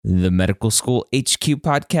The Medical School HQ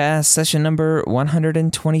podcast, session number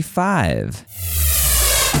 125.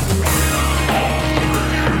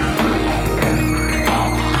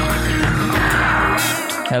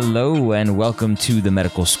 Hello and welcome to the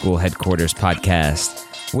Medical School Headquarters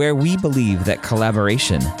podcast, where we believe that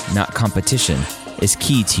collaboration, not competition, is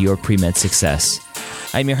key to your pre-med success.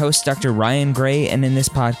 I'm your host, Dr. Ryan Gray, and in this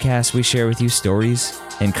podcast, we share with you stories,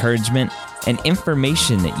 encouragement, and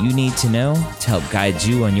information that you need to know to help guide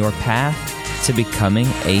you on your path to becoming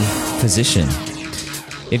a physician.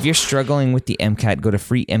 If you're struggling with the MCAT, go to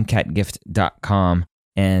freemcatgift.com.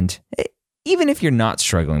 And even if you're not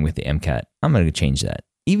struggling with the MCAT, I'm going to change that.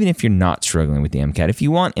 Even if you're not struggling with the MCAT, if you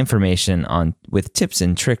want information with tips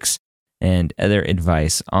and tricks and other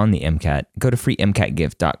advice on the MCAT, go to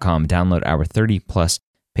freemcatgift.com. Download our 30-plus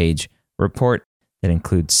page report that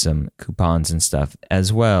includes some coupons and stuff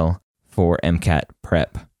as well for MCAT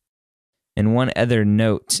prep. And one other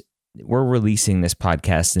note, we're releasing this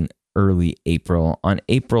podcast in early April. On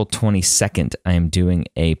April 22nd, I am doing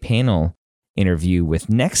a panel interview with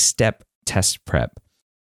Next Step Test Prep.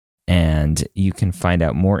 And you can find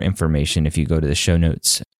out more information if you go to the show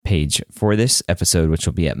notes page for this episode, which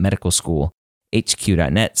will be at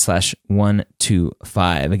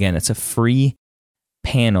medicalschoolhq.net/125. Again, it's a free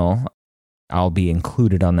panel. I'll be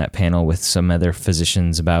included on that panel with some other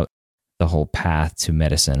physicians about the whole path to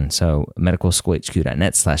medicine. So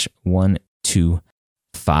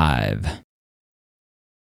medicalschoolhq.net/125.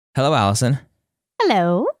 Hello, Allison.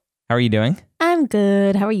 Hello. How are you doing? I'm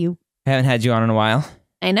good. How are you? I haven't had you on in a while.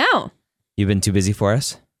 I know. You've been too busy for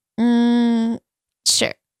us? Sure.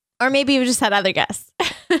 Or maybe you've just had other guests.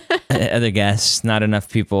 Other guests, not enough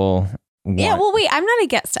people. Yeah, well, wait, I'm not a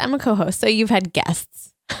guest. I'm a co-host. So you've had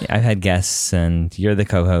guests. Yeah, I've had guests and you're the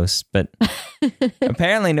co-host, but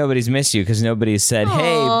apparently nobody's missed you because nobody's said,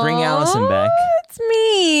 hey, bring Allison back. It's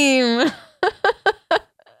mean.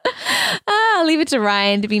 I'll leave it to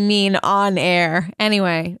Ryan to be mean on air.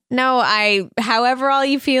 Anyway, however all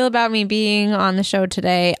you feel about me being on the show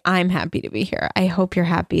today, I'm happy to be here. I hope you're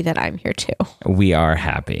happy that I'm here too. We are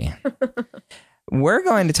happy. We're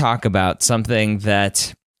going to talk about something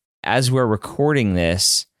that, as we're recording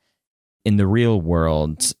this, in the real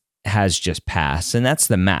world has just passed, and that's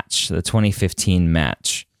the match, the 2015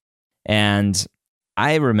 match. And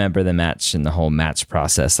I remember the match and the whole match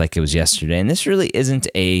process like it was yesterday. And this really isn't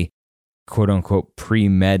a quote-unquote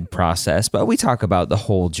pre-med process, but we talk about the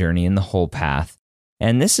whole journey and the whole path.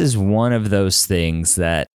 And this is one of those things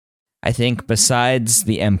that I think, besides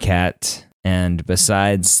the MCAT and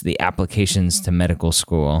besides the applications to medical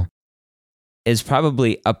school, is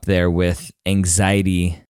probably up there with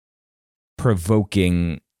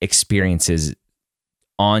anxiety-provoking experiences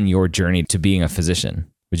on your journey to being a physician.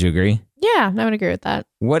 Would you agree? Yeah, I would agree with that.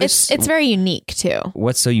 It's very unique too.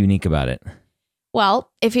 What's so unique about it?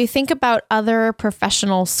 Well, if you think about other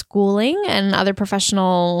professional schooling and other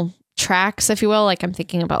professional tracks, if you will, like I'm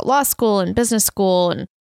thinking about law school and business school and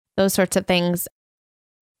those sorts of things,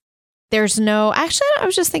 I was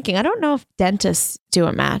just thinking, I don't know if dentists do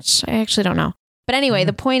a match. I actually don't know. But anyway,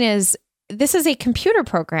 The point is, this is a computer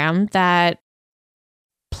program that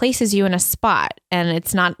places you in a spot, and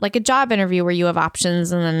it's not like a job interview where you have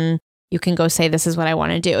options and then you can go say, this is what I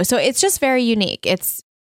want to do. So it's just very unique.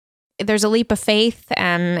 There's a leap of faith,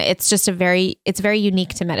 and it's very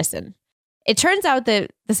unique to medicine. It turns out that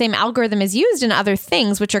the same algorithm is used in other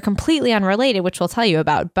things, which are completely unrelated, which we'll tell you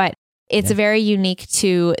about, but it's very unique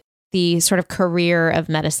to the sort of career of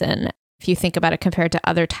medicine, if you think about it compared to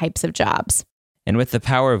other types of jobs. And with the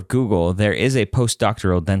power of Google, there is a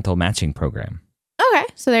postdoctoral dental matching program. Okay,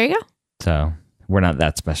 so there you go. So we're not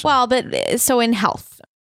that special. Well, but so in health.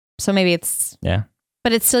 So maybe it's... Yeah.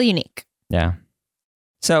 But it's still unique. Yeah.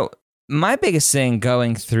 So my biggest thing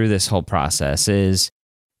going through this whole process is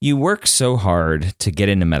you work so hard to get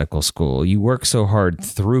into medical school. You work so hard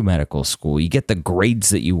through medical school. You get the grades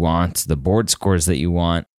that you want, the board scores that you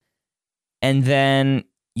want, and then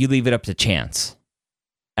you leave it up to chance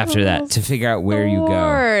after that to figure out where you go.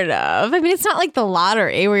 Sort of. I mean, it's not like the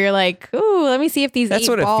lottery where you're like, ooh, let me see if these That's 8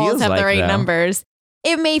 what balls it feels have like, the right though. numbers.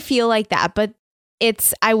 It may feel like that, but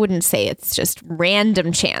I wouldn't say it's just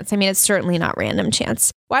random chance. I mean, it's certainly not random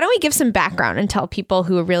chance. Why don't we give some background and tell people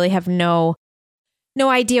who really have no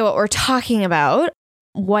idea what we're talking about,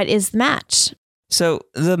 what is the match? So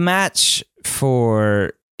the match,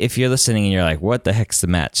 for if you're listening and you're like, what the heck's the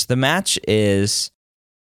match? The match is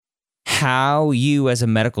how you as a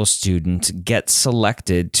medical student get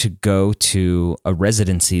selected to go to a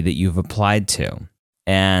residency that you've applied to.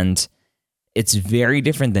 And it's very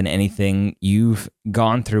different than anything you've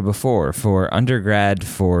gone through before. For undergrad,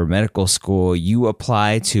 for medical school, you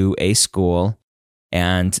apply to a school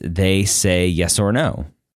and they say yes or no.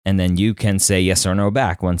 And then you can say yes or no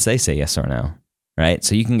back once they say yes or no, right?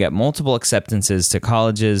 So you can get multiple acceptances to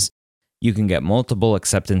colleges. You can get multiple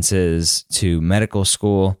acceptances to medical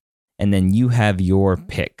school. And then you have your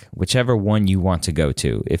pick, whichever one you want to go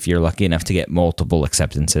to, if you're lucky enough to get multiple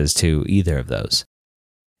acceptances to either of those.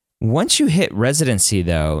 Once you hit residency,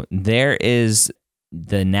 though, there is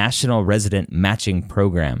the National Resident Matching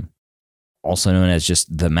Program, also known as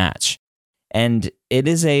just the Match. And it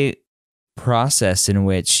is a process in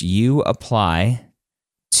which you apply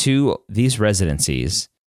to these residencies,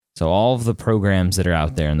 so all of the programs that are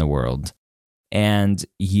out there in the world, and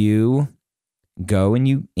you go and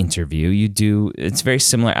you interview. It's a very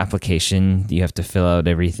similar application. You have to fill out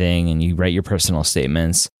everything and you write your personal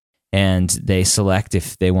statements, and they select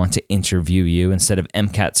if they want to interview you. Instead of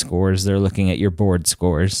MCAT scores, they're looking at your board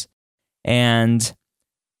scores. And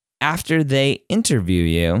after they interview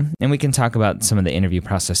you, and we can talk about some of the interview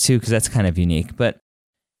process too, because that's kind of unique, but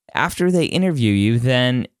after they interview you,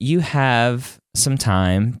 then you have some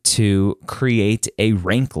time to create a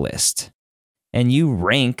rank list. And you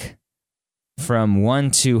rank from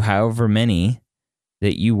 1 to however many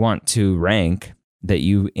that you want to rank that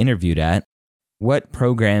you interviewed at, what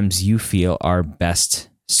programs you feel are best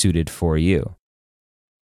suited for you.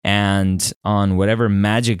 And on whatever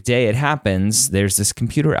magic day it happens, there's this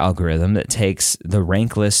computer algorithm that takes the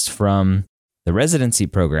rank list from the residency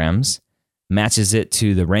programs, matches it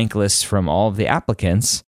to the rank list from all of the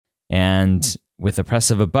applicants, and with the press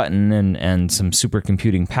of a button and some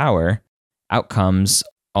supercomputing power, out comes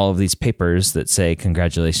all of these papers that say,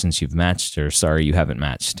 congratulations, you've matched, or sorry, you haven't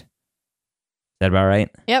matched. Is that about right?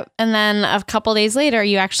 Yep. And then a couple days later,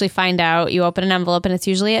 you actually find out, you open an envelope, and it's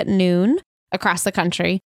usually at noon across the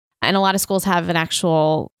country. And a lot of schools have an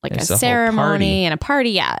actual, like a ceremony and a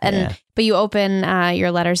party. Yeah. But you open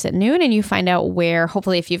your letters at noon and you find out where,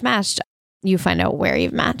 hopefully if you've matched, you find out where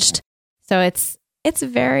you've matched. So it's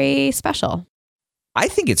very special. I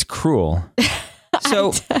think it's cruel.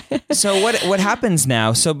 So what happens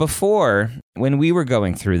now? So before, when we were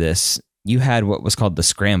going through this, you had what was called the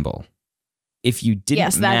scramble. If you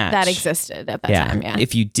didn't match, that existed at that time. Yeah.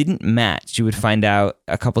 If you didn't match, you would find out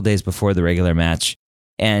a couple days before the regular match,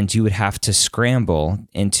 and you would have to scramble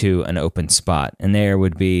into an open spot. And there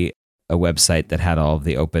would be a website that had all of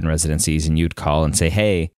the open residencies, and you'd call and say,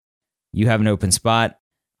 "Hey, you have an open spot.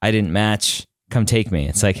 I didn't match. Come take me."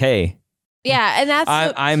 It's like, hey. Yeah, and that's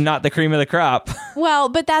I'm not the cream of the crop. Well,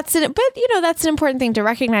 but that's an important thing to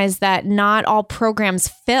recognize, that not all programs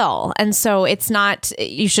fill. And so it's not,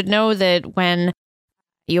 you should know that when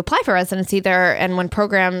you apply for residency there, and when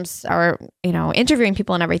programs are, interviewing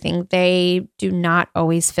people and everything, they do not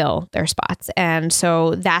always fill their spots. And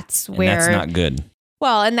so that's that's not good.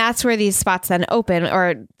 Well, and that's where these spots then open,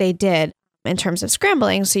 or they did, in terms of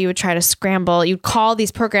scrambling. So you would try to scramble, you'd call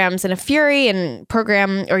these programs in a fury, and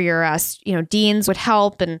program or your, deans would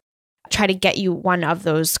help and try to get you one of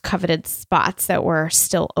those coveted spots that were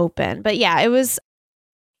still open. But yeah, it was,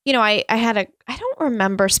 I don't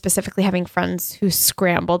remember specifically having friends who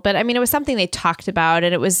scrambled, but I mean, it was something they talked about,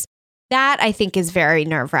 and it was, that I think is very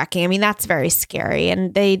nerve-wracking. I mean, that's very scary.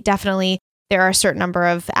 And there are a certain number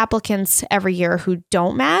of applicants every year who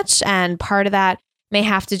don't match. And part of that may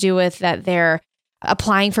have to do with that they're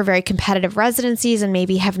applying for very competitive residencies and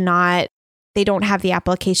maybe they don't have the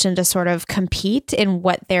application to sort of compete in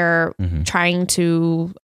what they're trying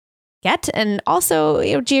to get. And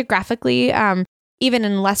also, geographically, even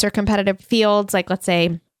in lesser competitive fields, like let's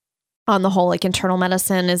say on the whole, like internal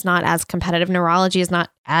medicine is not as competitive. Neurology is not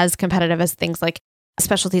as competitive as things like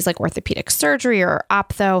specialties like orthopedic surgery or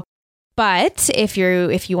optho. But if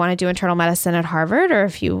you want to do internal medicine at Harvard, or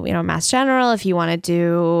if you Mass General, if you want to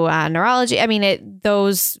do neurology, I mean,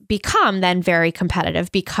 those become then very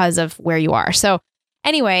competitive because of where you are. So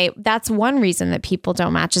anyway, that's one reason that people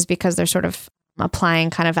don't match, is because they're sort of applying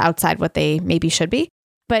kind of outside what they maybe should be.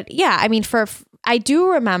 But yeah, I mean, I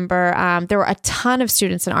do remember there were a ton of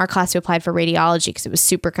students in our class who applied for radiology because it was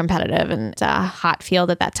super competitive and a hot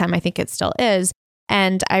field at that time. I think it still is.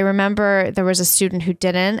 And I remember there was a student who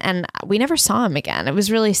didn't, and we never saw him again. It was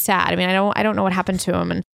really sad. I mean, I don't know what happened to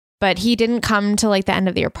him, but he didn't come to like the end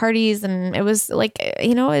of the year parties, and it was like,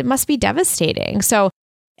 it must be devastating. So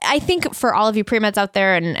I think for all of you pre-meds out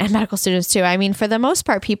there and medical students too, I mean, for the most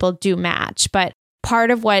part, people do match, but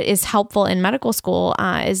part of what is helpful in medical school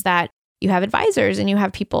is that you have advisors and you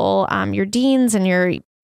have people, your deans and your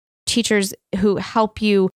teachers who help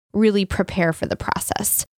you really prepare for the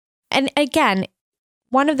process. And again,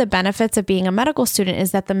 one of the benefits of being a medical student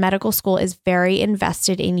is that the medical school is very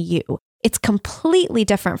invested in you. It's completely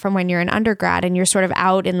different from when you're an undergrad and you're sort of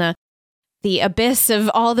out in the abyss of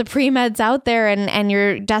all the pre-meds out there and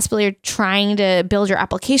you're desperately trying to build your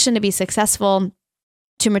application to be successful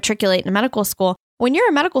to matriculate in medical school. When you're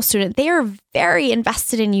a medical student, they are very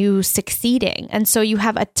invested in you succeeding. And so you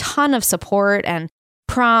have a ton of support and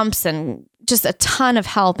prompts and just a ton of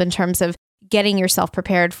help in terms of getting yourself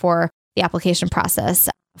prepared for the application process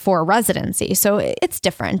for residency. So it's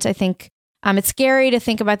different. I think it's scary to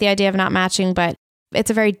think about the idea of not matching, but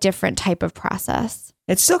it's a very different type of process.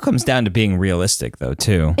 It still comes down to being realistic, though,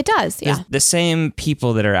 too. It does, yeah. The same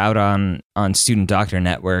people that are out on Student Doctor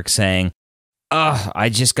Network saying, oh, I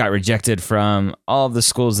just got rejected from all of the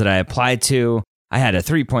schools that I applied to. I had a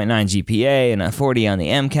 3.9 GPA and a 40 on the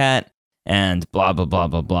MCAT and blah, blah, blah,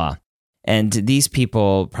 blah, blah. And these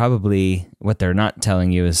people probably, what they're not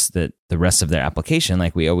telling you is that the rest of their application,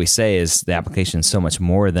 like we always say, is the application is so much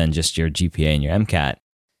more than just your GPA and your MCAT.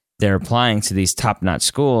 They're applying to these top-notch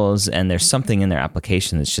schools, and there's something in their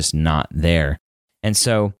application that's just not there. And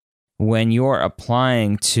so when you're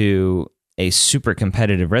applying to a super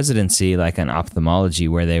competitive residency like an ophthalmology,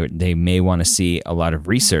 where they may want to see a lot of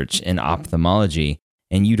research in ophthalmology,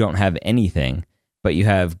 and you don't have anything, but you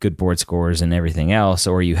have good board scores and everything else,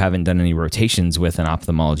 or you haven't done any rotations with an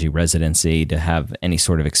ophthalmology residency to have any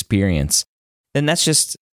sort of experience, then that's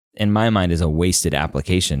just, in my mind, is a wasted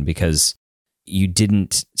application because you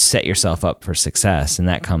didn't set yourself up for success. And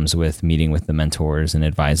that comes with meeting with the mentors and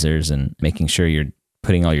advisors and making sure you're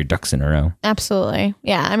putting all your ducks in a row. Absolutely.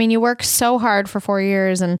 Yeah. I mean, you work so hard for 4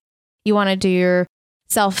 years and you want to do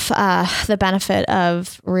yourself the benefit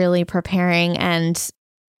of really preparing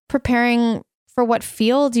for what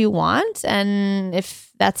field you want. And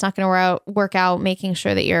if that's not going to work out, making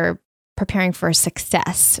sure that you're preparing for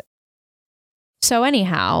success. So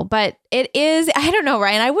anyhow, but it is, I don't know,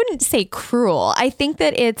 Ryan, I wouldn't say cruel. I think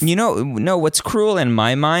that it's... No, what's cruel in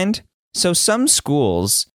my mind? So some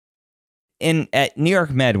schools at New York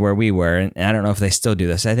Med where we were, and I don't know if they still do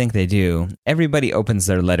this, I think they do, everybody opens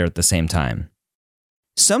their letter at the same time.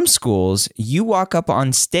 Some schools, you walk up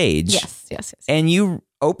on stage yes. and you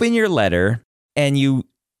open your letter and you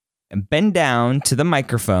bend down to the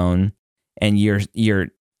microphone and you're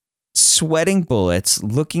sweating bullets,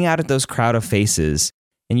 looking out at those crowd of faces,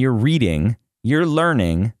 and you're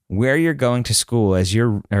learning where you're going to school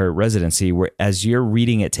or residency, as you're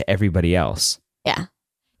reading it to everybody else. Yeah.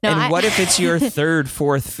 What if it's your third,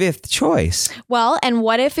 fourth, fifth choice? Well, and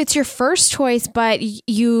what if it's your first choice, but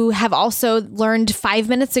you have also learned 5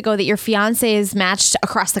 minutes ago that your fiance is matched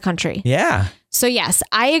across the country? Yeah. So yes,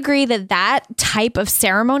 I agree that type of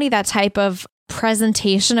ceremony, that type of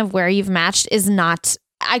presentation of where you've matched is not,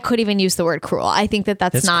 I could even use the word cruel. I think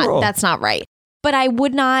that's not right. But I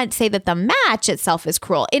would not say that the match itself is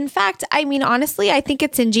cruel. In fact, I mean, honestly, I think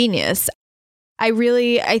it's ingenious. I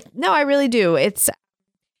really do. It's,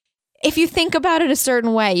 if you think about it a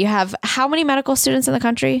certain way, you have how many medical students in the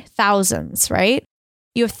country? Thousands, right?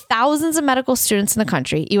 You have thousands of medical students in the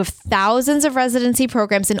country. You have thousands of residency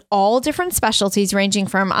programs in all different specialties, ranging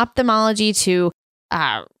from ophthalmology to,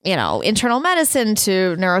 internal medicine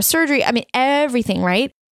to neurosurgery. I mean, everything,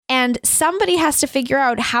 right? And somebody has to figure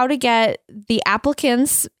out how to get the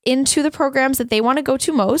applicants into the programs that they want to go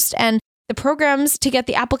to most and the programs to get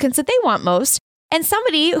the applicants that they want most. And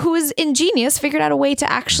somebody who is ingenious figured out a way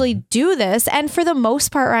to actually do this. And for the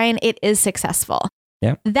most part, Ryan, it is successful.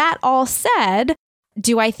 Yeah. That all said,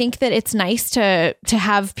 do I think that it's nice to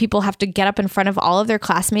have people have to get up in front of all of their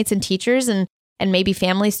classmates and teachers and maybe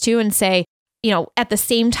families too and say, at the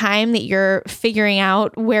same time that you're figuring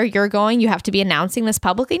out where you're going, you have to be announcing this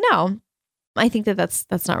publicly? No, I think that's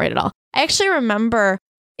not right at all. I actually remember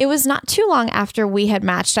it was not too long after we had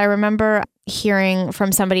matched. I remember hearing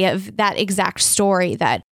from somebody of that exact story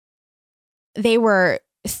that they were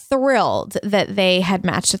thrilled that they had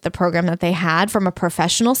matched at the program that they had from a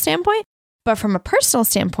professional standpoint. But from a personal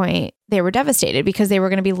standpoint, they were devastated because they were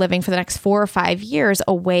going to be living for the next 4 or 5 years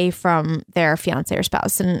away from their fiance or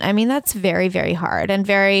spouse. And I mean, that's very, very hard and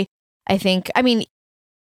very,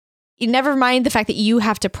 you never mind the fact that you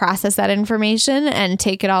have to process that information and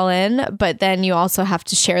take it all in, but then you also have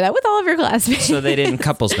to share that with all of your classmates. So they didn't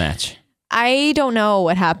couples match. I don't know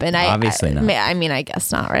what happened. Obviously not. I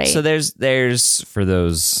guess not, right? So there's for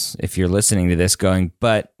those, if you're listening to this going,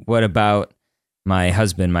 but what about my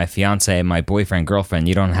husband, my fiance, my boyfriend, girlfriend?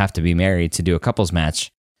 You don't have to be married to do a couples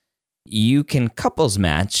match. You can couples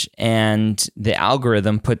match, and the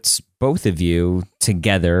algorithm puts both of you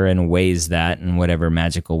together and weighs that in whatever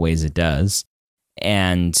magical ways it does.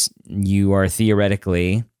 And you are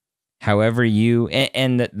theoretically however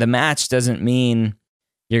and the match doesn't mean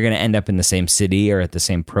you're going to end up in the same city or at the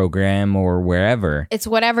same program or wherever. It's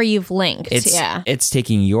whatever you've linked. It's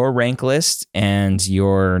taking your rank list and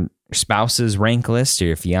your spouse's rank list or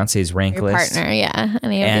your fiance's rank Your list. partner, yeah.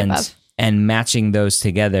 Any of the above. And matching those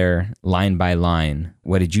together line by line.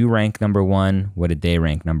 What did you rank number 1? What did they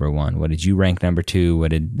rank number 1? What did you rank number 2?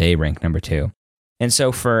 What did they rank number 2? And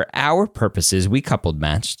so for our purposes, we coupled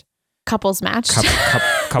matched. Couples matched.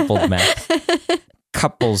 Coupled matched.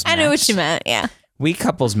 Couples matched. I knew what you meant, yeah. We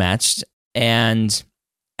couples matched. And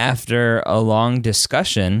after a long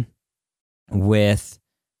discussion with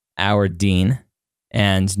our dean,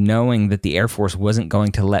 and knowing that the Air Force wasn't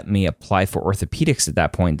going to let me apply for orthopedics at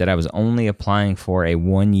that point, that I was only applying for a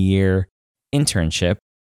 1-year internship,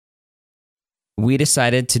 we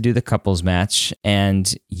decided to do the couples match,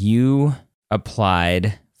 and you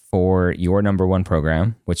applied for your number 1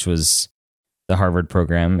 program, which was the Harvard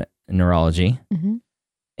program, neurology. Mm-hmm.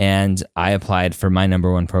 And I applied for my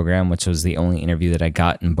number 1 program, which was the only interview that I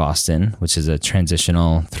got in Boston, which is a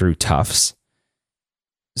transitional through Tufts.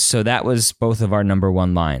 So that was both of our number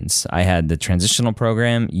 1 lines. I had the transitional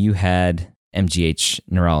program. You had MGH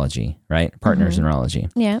neurology, right? Partners neurology.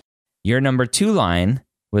 Yeah. Your number 2 line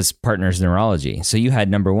was partners neurology. So you had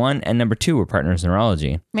number 1 and number 2 were partners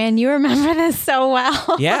neurology. Man, you remember this so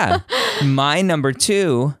well. Yeah. My number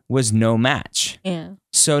 2 was no match. Yeah.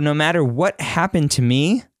 So no matter what happened to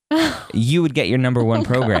me, you would get your number 1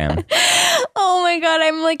 program. God. Oh my God,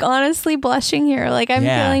 I'm like honestly blushing here. Like I'm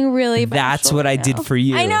feeling really bad. That's what I did for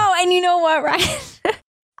you. I know. And you know what, Ryan?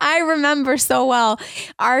 I remember so well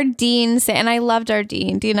our dean, and I loved our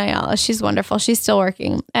dean, Dean Ayala. She's wonderful. She's still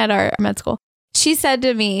working at our med school. She said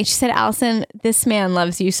to me, she said, Allison, this man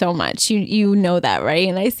loves you so much. You know that, right?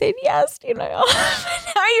 And I said, yes, Dean Ayala.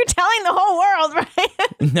 Now you're telling the whole world,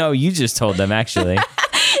 right? No, you just told them actually.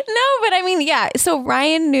 No, but I mean, yeah. So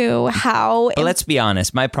Ryan knew how. But let's be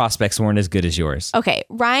honest, my prospects weren't as good as yours. Okay.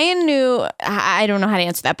 Ryan knew, I don't know how to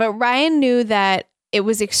answer that, but Ryan knew that it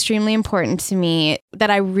was extremely important to me that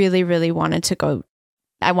I really, really wanted to go.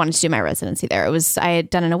 I wanted to do my residency there. I had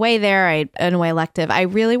done an away there, an away elective. I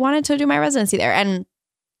really wanted to do my residency there. And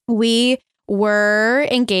we were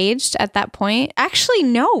engaged at that point. Actually,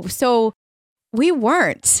 no. So we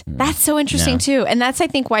weren't. That's so interesting too. And that's, I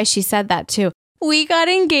think, why she said that too. We got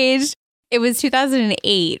engaged. It was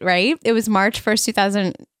 2008, right? It was March 1st,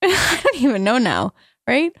 2000. I don't even know now,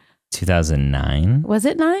 right? 2009. Was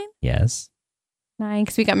it 9? Yes. 9,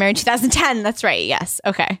 because we got married in 2010. That's right. Yes.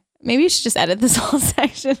 Okay. Maybe you should just edit this whole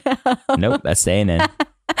section out. Nope, that's staying in. All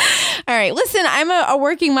right. Listen, I'm a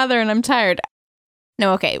working mother and I'm tired.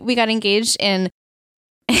 No, okay. We got engaged in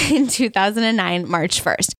 2009, March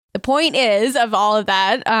 1st. The point is of all of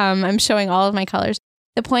that, I'm showing all of my colors.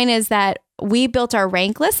 The point is that we built our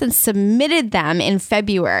rank list and submitted them in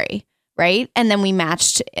February, right? And then we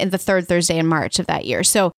matched the 3rd Thursday in March of that year.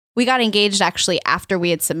 So we got engaged actually after we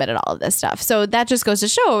had submitted all of this stuff. So that just goes to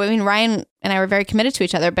show, I mean, Ryan and I were very committed to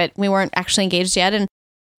each other, but we weren't actually engaged yet. And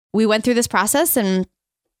we went through this process and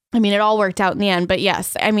I mean, it all worked out in the end. But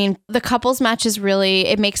yes, I mean, the couples match is really,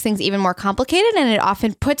 it makes things even more complicated and it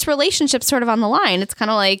often puts relationships sort of on the line. It's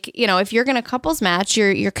kind of like, you know, if you're going to couples match,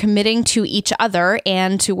 you're committing to each other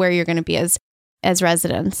and to where you're going to be as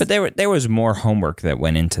residents. But there was more homework that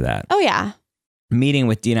went into that. Oh, yeah. Meeting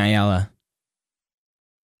with Dean Ayala.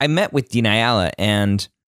 I met with Dean Ayala and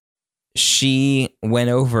she went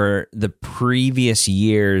over the previous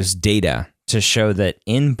year's data to show that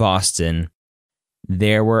in Boston,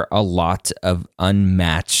 there were a lot of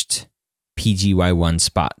unmatched PGY1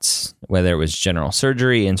 spots, whether it was general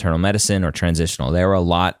surgery, internal medicine, or transitional. There were a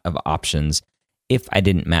lot of options if I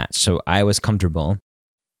didn't match. So I was comfortable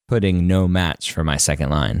putting no match for my second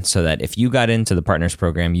line so that if you got into the partners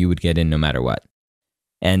program, you would get in no matter what.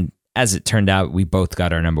 And as it turned out, we both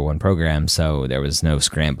got our number 1 program, so there was no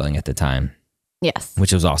scrambling at the time. Yes.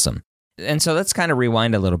 Which was awesome. And so let's kind of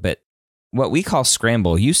rewind a little bit. What we call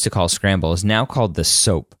scramble, used to call scramble, is now called the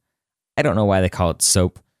SOAP. I don't know why they call it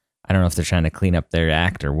SOAP. I don't know if they're trying to clean up their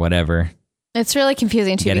act or whatever. It's really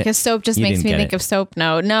confusing too because soap just makes me think of soap.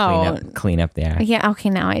 No. Clean up the act. Yeah. Okay.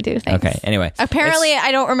 Now I do. Thanks. Okay. Anyway. Apparently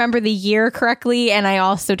I don't remember the year correctly and I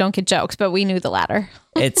also don't get jokes, but we knew the latter.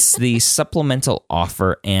 It's the Supplemental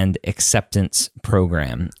Offer and Acceptance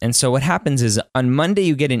Program. And so what happens is on Monday,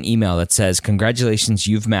 you get an email that says, congratulations,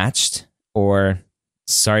 you've matched, or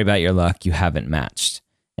sorry about your luck, you haven't matched.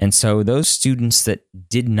 And so those students that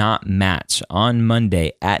did not match on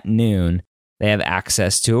Monday at noon, they have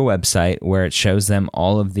access to a website where it shows them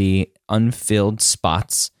all of the unfilled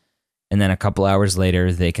spots. And then a couple hours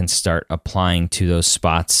later, they can start applying to those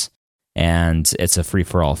spots. and it's a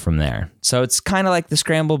free-for-all from there. So it's kind of like the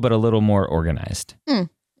scramble, but a little more organized.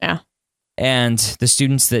 Yeah. And the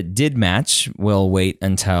students that did match will wait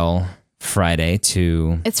until Friday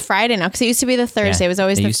to... It's Friday now, because it used to be the Thursday. It was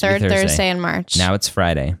always the third Thursday in March. Now it's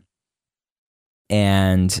Friday.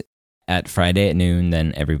 And at Friday at noon,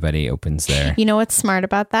 then everybody opens their... You know what's smart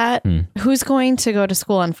about that? Who's going to go to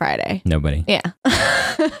school on Friday? Nobody. Yeah.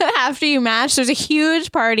 After you match, there's a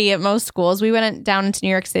huge party at most schools. We went down into New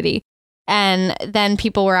York City, and then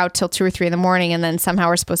people were out till 2 or 3 in the morning, and then somehow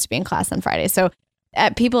we're supposed to be in class on Friday. So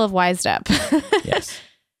people have wised up. Yes.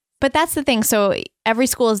 But that's the thing. So every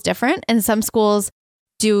school is different, and some schools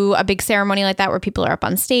do a big ceremony like that where people are up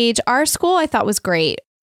on stage. Our school, I thought, was great.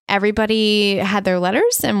 Everybody had their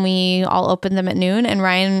letters, and we all opened them at noon. And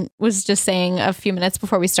Ryan was just saying a few minutes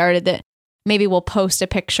before we started that maybe we'll post a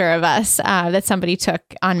picture of us that somebody took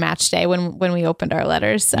on match day when we opened our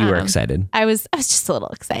letters. You were excited. I was just a little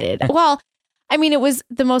excited. Well, I mean, it was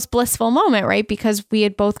the most blissful moment, right? Because we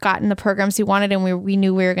had both gotten the programs we wanted, and we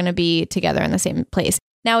knew we were going to be together in the same place.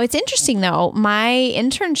 Now, it's interesting, though. My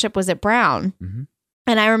internship was at Brown. Mm-hmm.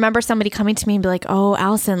 And I remember somebody coming to me and be like, "Oh,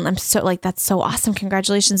 Allison, I'm so that's so awesome.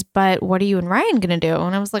 Congratulations. But what are you and Ryan going to do?"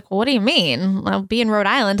 And I was like, "Well, what do you mean? I'll be in Rhode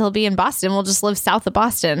Island. He'll be in Boston. We'll just live south of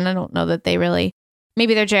Boston." I don't know that they really,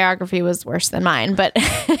 maybe their geography was worse than mine. But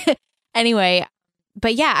anyway,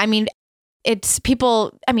 but yeah, I mean, it's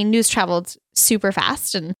people, I mean, news traveled super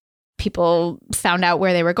fast, and people found out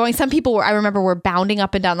where they were going. Some people I remember were bounding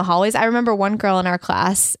up and down the hallways. I remember one girl in our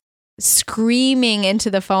class screaming into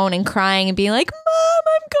the phone and crying and being like, "Mom,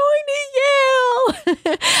 I'm going to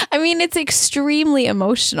Yale." I mean, it's extremely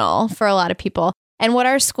emotional for a lot of people. And what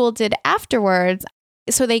our school did afterwards,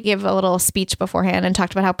 so they gave a little speech beforehand and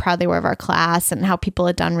talked about how proud they were of our class and how people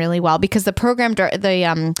had done really well, because the program,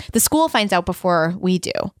 the school finds out before we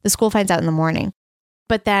do. The school finds out in the morning.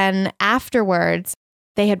 But then afterwards,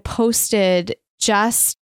 they had posted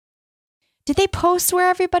did they post where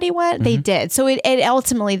everybody went? Mm-hmm. They did. So it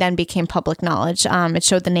ultimately then became public knowledge. It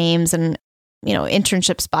showed the names and,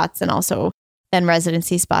 internship spots, and also then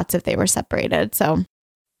residency spots if they were separated. So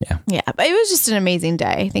yeah, but it was just an amazing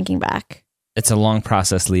day thinking back. It's a long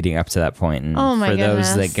process leading up to that point. And for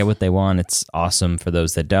those that get what they want, it's awesome. For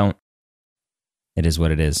those that don't, it is what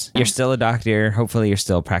it is. You're still a doctor. Hopefully you're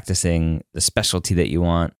still practicing the specialty that you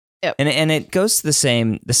want. Yep. And it goes to the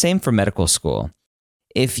same for medical school.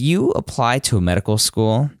 If you apply to a medical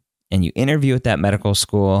school and you interview at that medical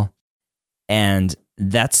school, and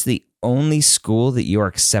that's the only school that you're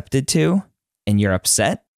accepted to, and you're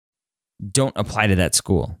upset, don't apply to that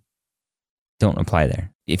school. Don't apply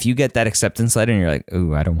there. If you get that acceptance letter and you're like,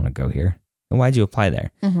 "Ooh, I don't want to go here," then why'd you apply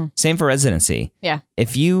there? Mm-hmm. Same for residency. Yeah.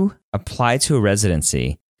 If you apply to a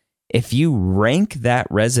residency, if you rank that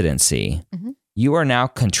residency, mm-hmm. you are now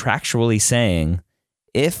contractually saying,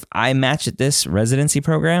 if I match at this residency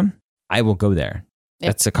program, I will go there. Yep.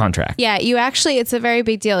 That's a contract. Yeah, it's a very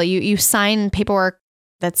big deal. You sign paperwork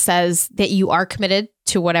that says that you are committed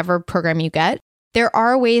to whatever program you get. There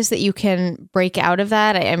are ways that you can break out of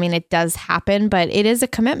that. I mean, it does happen, but it is a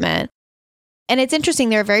commitment. And it's interesting.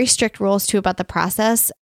 There are very strict rules too about the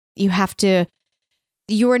process.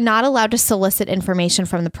 You are not allowed to solicit information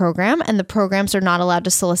from the program, and the programs are not allowed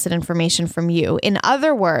to solicit information from you. In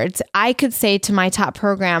other words, I could say to my top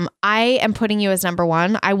program, "I am putting you as number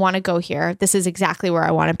one. I want to go here. This is exactly where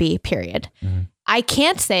I want to be, period." Mm-hmm. I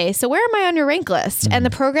can't say, "So where am I on your rank list?" Mm-hmm. And the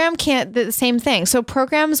program can't, the same thing. So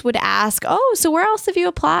programs would ask, "Oh, so where else have you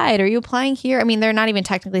applied? Are you applying here?" I mean, they're not even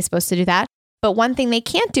technically supposed to do that. But one thing they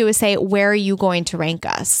can't do is say, "Where are you going to rank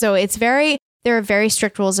us?" So there are very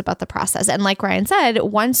strict rules about the process. And like Ryan said,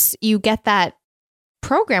 once you get that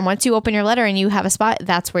program, once you open your letter and you have a spot,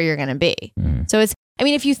 that's where you're going to be. Mm. So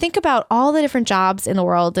if you think about all the different jobs in the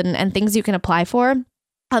world and things you can apply for,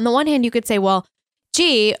 on the one hand, you could say, well,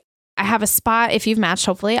 gee, I have a spot. If you've matched,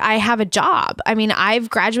 hopefully I have a job. I mean,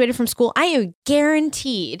 I've graduated from school. I am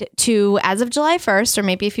guaranteed to, as of July 1st, or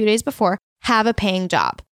maybe a few days before, have a paying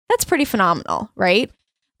job. That's pretty phenomenal, right?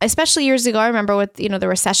 Especially years ago, I remember with, the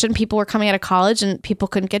recession, people were coming out of college and people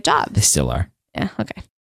couldn't get jobs. They still are. Yeah. Okay.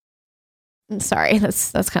 I'm sorry.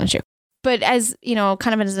 That's kind of true. But as,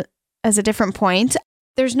 kind of as a different point,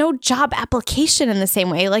 there's no job application in the same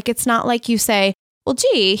way. Like, it's not like you say, "Well,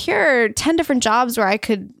 gee, here are 10 different jobs where I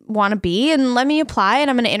could want to be, and let me apply, and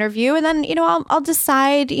I'm going to interview. And then, I'll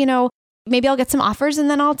decide, maybe I'll get some offers, and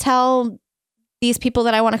then I'll tell these people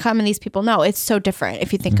that I want to come and these people no." It's so different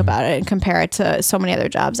if you think mm-hmm. about it and compare it to so many other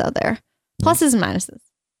jobs out there. Pluses and minuses.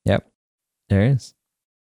 Yep, there is.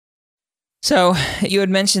 So you had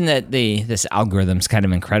mentioned that this algorithm's kind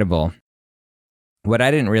of incredible. what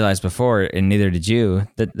I didn't realize before, and neither did you,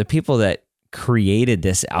 that the people that created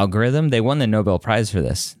this algorithm, they won the Nobel Prize for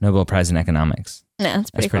this, Nobel Prize in economics. Yeah,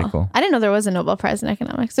 that's pretty cool. I didn't know there was a Nobel Prize in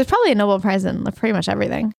economics. There's probably a Nobel Prize in pretty much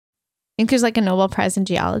everything. I think there's like a Nobel Prize in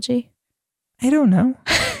geology. I don't know.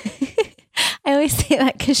 I always say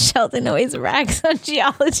that because Sheldon always rags on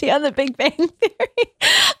geology on the Big Bang Theory.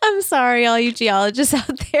 I'm sorry, all you geologists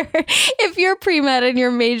out there. If you're pre-med and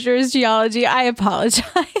your major is geology, I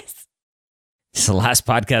apologize. It's the last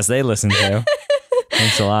podcast they listen to.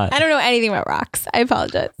 Thanks a lot. I don't know anything about rocks. I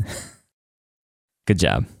apologize. Good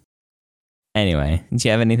job. Anyway, do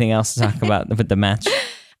you have anything else to talk about with the match?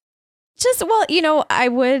 Just, well,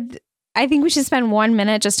 I think we should spend 1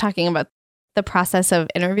 minute just talking about the process of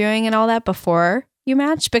interviewing and all that before you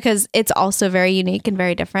match, because it's also very unique and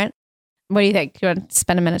very different. What do you think? Do you want to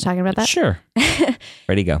spend a minute talking about that? Sure.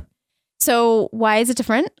 Ready, go. So why is it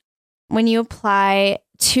different? When you apply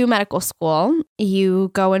to medical school,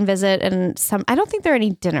 you go and visit, and I don't think there are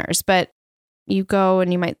any dinners, but you go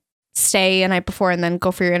and you might stay a night before and then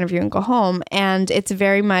go for your interview and go home. And it's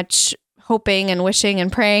very much hoping and wishing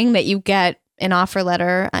and praying that you get an offer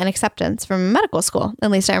letter and acceptance from medical school.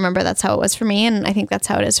 At least I remember that's how it was for me. And I think that's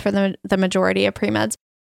how it is for the majority of pre-meds.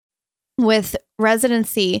 With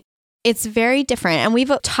residency, it's very different. And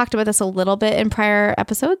we've talked about this a little bit in prior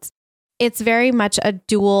episodes. It's very much a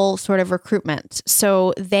dual sort of recruitment.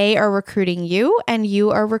 So they are recruiting you and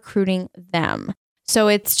you are recruiting them. So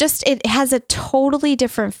it has a totally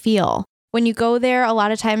different feel. When you go there, a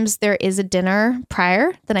lot of times there is a dinner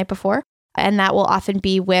prior the night before, and that will often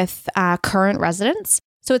be with current residents.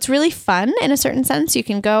 So it's really fun in a certain sense. You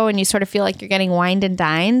can go and you sort of feel like you're getting wined and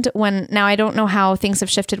dined. Now I don't know how things have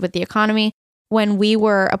shifted with the economy. When we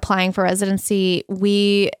were applying for residency,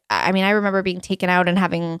 I remember being taken out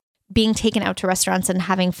to restaurants and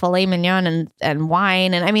having filet mignon and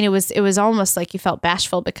wine. And I mean, it was almost like you felt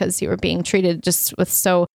bashful because you were being treated just with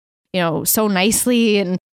so nicely,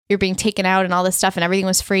 and you're being taken out and all this stuff, and everything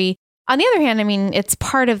was free. On the other hand, I mean, it's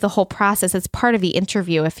part of the whole process. It's part of the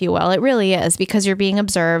interview, if you will. It really is, because you're being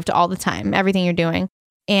observed all the time, everything you're doing.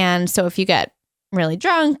 And so if you get really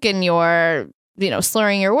drunk and you're,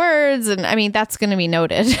 slurring your words, and I mean, that's going to be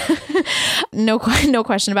noted. No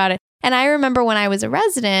question about it. And I remember when I was a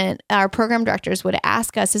resident, our program directors would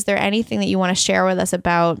ask us, is there anything that you want to share with us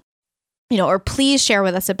about, or please share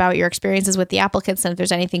with us about your experiences with the applicants, and if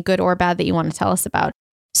there's anything good or bad that you want to tell us about.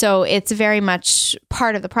 So it's very much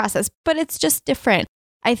part of the process, but it's just different.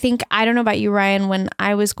 I don't know about you, Ryan, when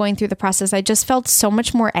I was going through the process, I just felt so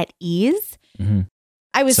much more at ease. Mm-hmm.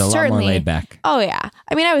 I was certainly a lot more laid back. Oh yeah.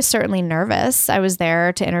 I mean, I was certainly nervous. I was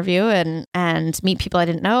there to interview and meet people I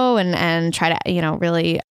didn't know and try to,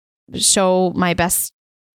 really show my best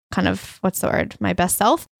my best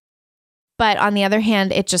self. But on the other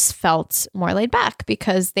hand, it just felt more laid back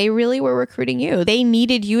because they really were recruiting you. They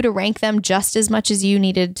needed you to rank them just as much as you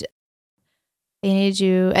needed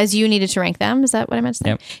to rank them. Is that what I meant to say?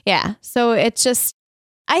 Yep. Yeah. So it's just,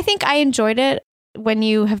 I think I enjoyed it when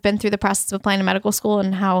you have been through the process of applying to medical school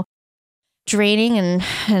and how draining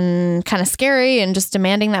and kind of scary and just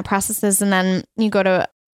demanding that process is. And then you go to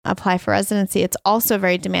apply for residency. It's also a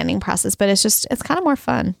very demanding process, but it's kind of more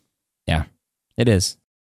fun. Yeah, it is.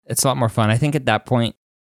 It's a lot more fun. I think at that point,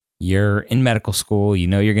 you're in medical school,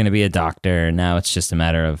 you're going to be a doctor. Now it's just a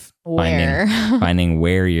matter of finding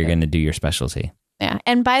where you're going to do your specialty. Yeah.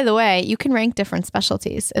 And by the way, you can rank different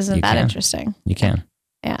specialties. Isn't that interesting? You can.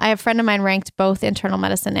 Yeah. I have a friend of mine ranked both internal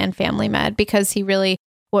medicine and family med because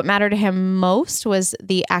what mattered to him most was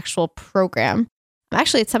the actual program.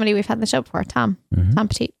 Actually, it's somebody we've had on the show before, Tom. Mm-hmm. Tom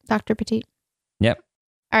Petit, Dr. Petit. Yep.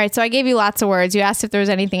 All right, so I gave you lots of words. You asked if there was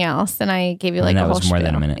anything else, and I gave you a whole was more spiel.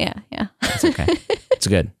 Than a minute. Yeah. That's okay. It's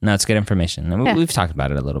good. No, it's good information. We've talked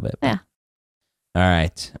about it a little bit. But. Yeah. All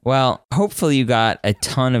right. Well, hopefully you got a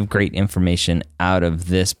ton of great information out of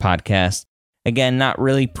this podcast. Again, not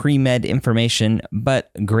really pre-med information, but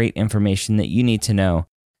great information that you need to know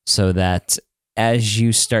so that as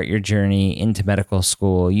you start your journey into medical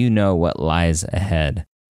school, you know what lies ahead.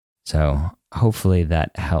 So hopefully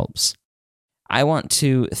that helps. I want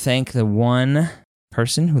to thank the one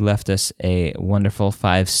person who left us a wonderful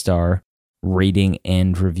 5-star rating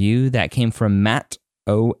and review. That came from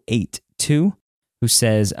Matt082, who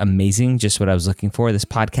says, amazing, just what I was looking for. This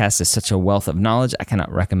podcast is such a wealth of knowledge. I cannot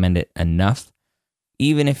recommend it enough.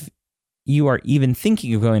 Even if you are even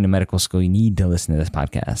thinking of going to medical school, you need to listen to this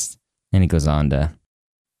podcast. And he goes on to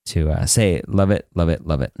say, love it, love it,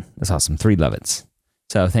 love it. That's awesome. 3 love it's.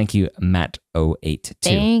 So thank you, Matt082.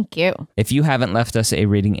 Thank you. If you haven't left us a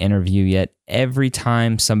rating and review yet, every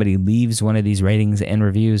time somebody leaves one of these ratings and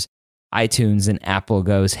reviews, iTunes and Apple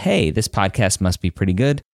goes, hey, this podcast must be pretty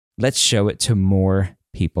good. Let's show it to more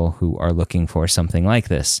people who are looking for something like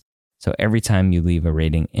this. So every time you leave a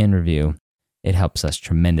rating and review, it helps us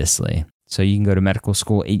tremendously. So you can go to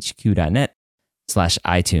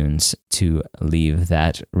medicalschoolhq.net/iTunes to leave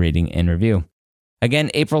that rating and review.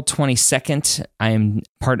 Again, April 22nd, I am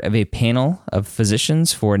part of a panel of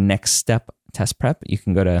physicians for Next Step Test Prep. You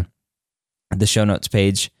can go to the show notes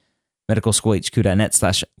page,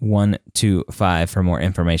 medicalschoolhq.net/125 for more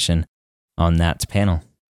information on that panel.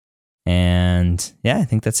 And yeah, I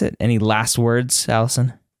think that's it. Any last words,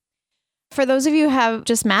 Allison? For those of you who have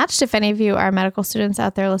just matched, if any of you are medical students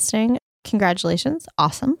out there listening, congratulations.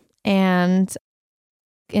 Awesome. And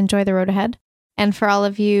enjoy the road ahead. And for all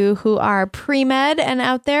of you who are pre-med and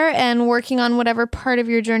out there and working on whatever part of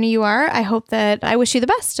your journey you are, I wish you the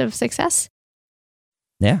best of success.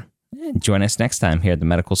 Yeah. Join us next time here at the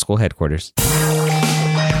Medical School Headquarters.